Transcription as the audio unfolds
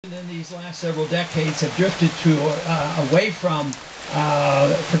In these last several decades have drifted to away from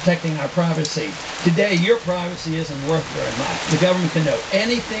protecting our privacy. Today, your privacy isn't worth very much. The government can know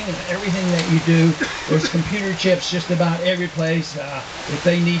anything and everything that you do. There's computer chips just about every place. If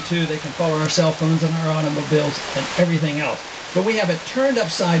they need to, they can follow our cell phones and our automobiles and everything else. But we have it turned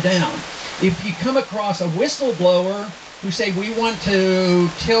upside down. If you come across a whistleblower who say, we want to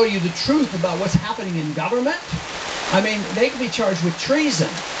tell you the truth about what's happening in government, I mean, they can be charged with treason.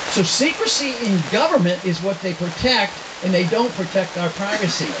 So secrecy in government is what they protect, and they don't protect our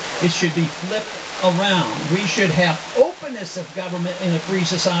privacy. It should be flipped around. We should have openness of government in a free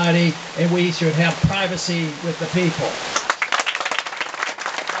society, and we should have privacy with the people.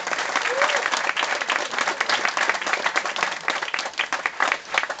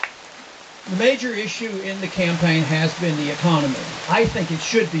 The major issue in the campaign has been the economy. I think it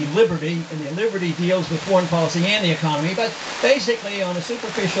should be liberty, and the liberty deals with foreign policy and the economy, but basically on a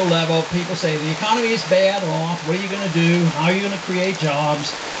superficial level, people say the economy is bad off, what are you going to do, how are you going to create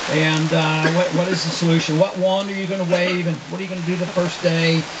jobs, and what is the solution, what wand are you going to wave, and what are you going to do the first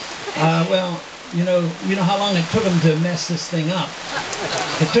day? Well, you know how long it took them to mess this thing up.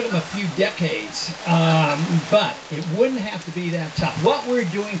 It took them a few decades, but it wouldn't have to be that tough. What we're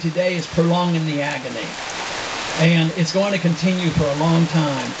doing today is prolonging the agony, and it's going to continue for a long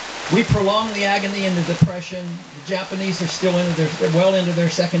time. We prolonged the agony into depression. The Japanese are still well into their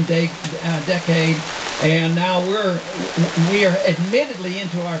second decade, and now we are admittedly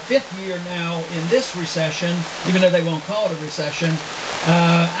into our fifth year now in this recession, even though they won't call it a recession.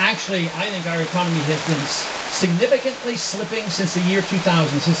 Actually, I think our economy has been significantly slipping since the year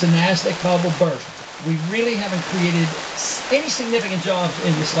 2000, since the NASDAQ bubble burst. We really haven't created any significant jobs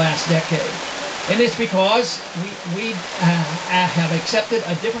in this last decade. And it's because we have accepted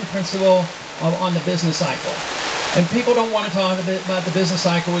a different principle on the business cycle. And people don't want to talk about the business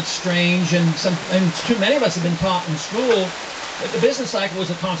cycle. It's strange, and too many of us have been taught in school that the business cycle is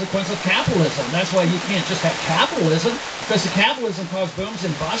a consequence of capitalism. That's why you can't just have capitalism, because the capitalism caused booms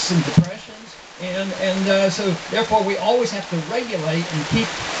and busts and depressions. And so therefore we always have to regulate and keep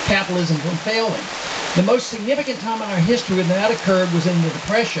capitalism from failing. The most significant time in our history when that occurred was in the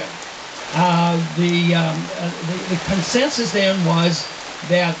Depression. The consensus then was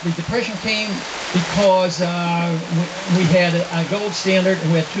that the Depression came because we had a gold standard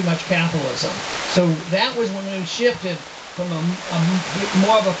and we had too much capitalism. So that was when we shifted from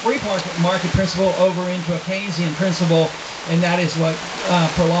more of a free market principle over into a Keynesian principle, and that is what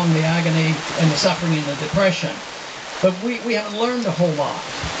prolonged the agony and the suffering in the Depression. But we haven't learned a whole lot,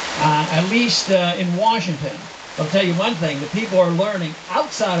 at least in Washington. I'll tell you one thing, the people are learning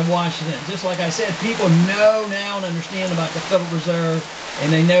outside of Washington. Just like I said, people know now and understand about the Federal Reserve,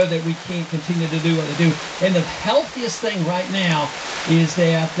 and they know that we can't continue to do what they do. And the healthiest thing right now is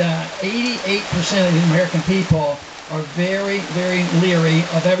that 88% of the American people are very, very leery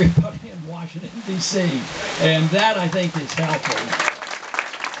of everybody in Washington, D.C. And that, I think, is helpful.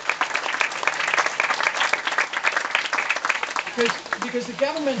 Because the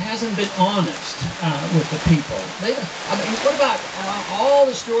government hasn't been honest with the people. I mean, what about all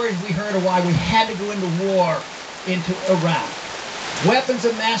the stories we heard of why we had to go into war into Iraq? Weapons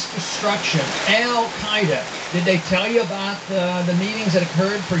of mass destruction, Al-Qaeda. Did they tell you about the meetings that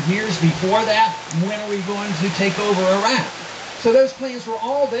occurred for years before that? When are we going to take over Iraq? So those plans were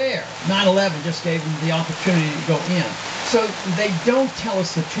all there. 9/11 just gave them the opportunity to go in. So they don't tell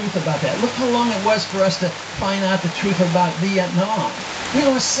us the truth about that. Look how long it was for us to find out the truth about Vietnam. We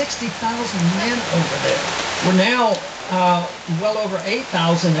lost 60,000 men over there. We're now well over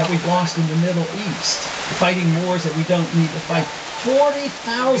 8,000 that we've lost in the Middle East, fighting wars that we don't need to fight.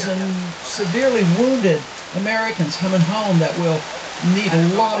 40,000 severely wounded Americans coming home that will need a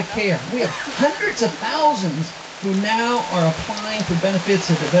lot of care. We have hundreds of thousands who now are applying for benefits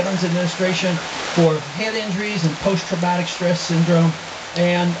of the Veterans Administration for head injuries and post-traumatic stress syndrome.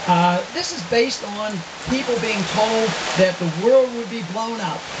 And this is based on people being told that the world would be blown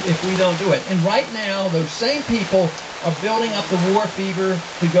up if we don't do it. And right now, those same people are building up the war fever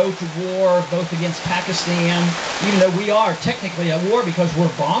to go to war, both against Pakistan, even though we are technically at war because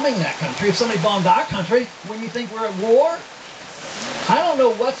we're bombing that country. If somebody bombed our country, wouldn't you think we're at war? I don't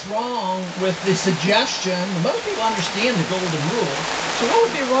know what's wrong with the suggestion. Most people understand the golden rule. So what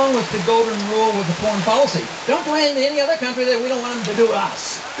would be wrong with the golden rule with the foreign policy? Don't do anything to any other country that we don't want them to do to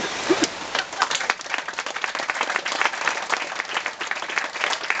us.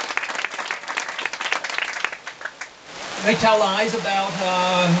 They tell lies about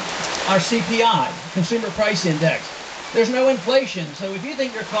our CPI, Consumer Price Index. There's no inflation, so if you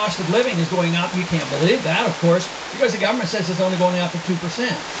think your cost of living is going up, you can't believe that, of course. because the government says it's only going up to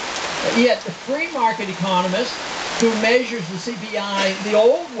 2%. Yet the free market economist who measures the CPI the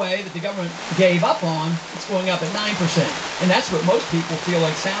old way that the government gave up on, it's going up at 9%. And that's what most people feel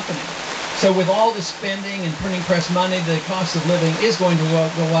like is happening. So with all the spending and printing press money, the cost of living is going to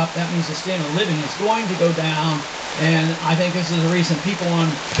go up. That means the standard of living is going to go down. And I think this is the reason people on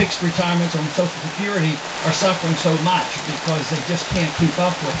fixed retirements on Social Security are suffering so much, because they just can't keep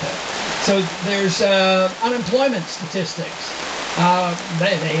up with it. So there's unemployment statistics.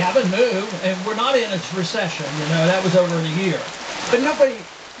 They haven't moved, and we're not in a recession. You know, that was over in a year. But nobody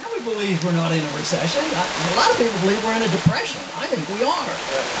believes we're not in a recession. A lot of people believe we're in a depression. I think we are.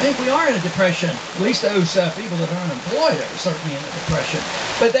 I think we are in a depression. At least those people that are unemployed are certainly in a depression.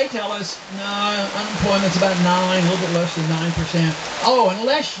 But they tell us, no, unemployment's about 9, a little bit less than 9%. Oh,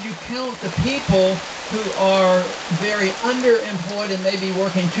 unless you count the people who are very underemployed and maybe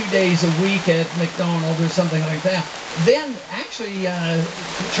working 2 days a week at McDonald's or something like that, then actually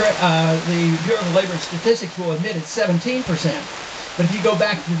the Bureau of Labor and Statistics will admit it's 17%. But if you go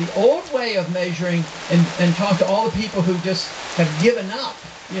back to the old way of measuring and talk to all the people who just have given up,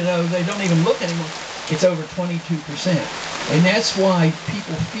 you know, they don't even look anymore, it's over 22%. And that's why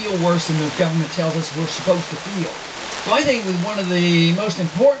people feel worse than the government tells us we're supposed to feel. So I think that one of the most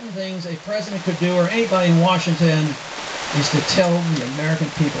important things a president could do, or anybody in Washington, is to tell the American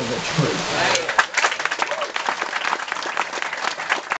people the truth.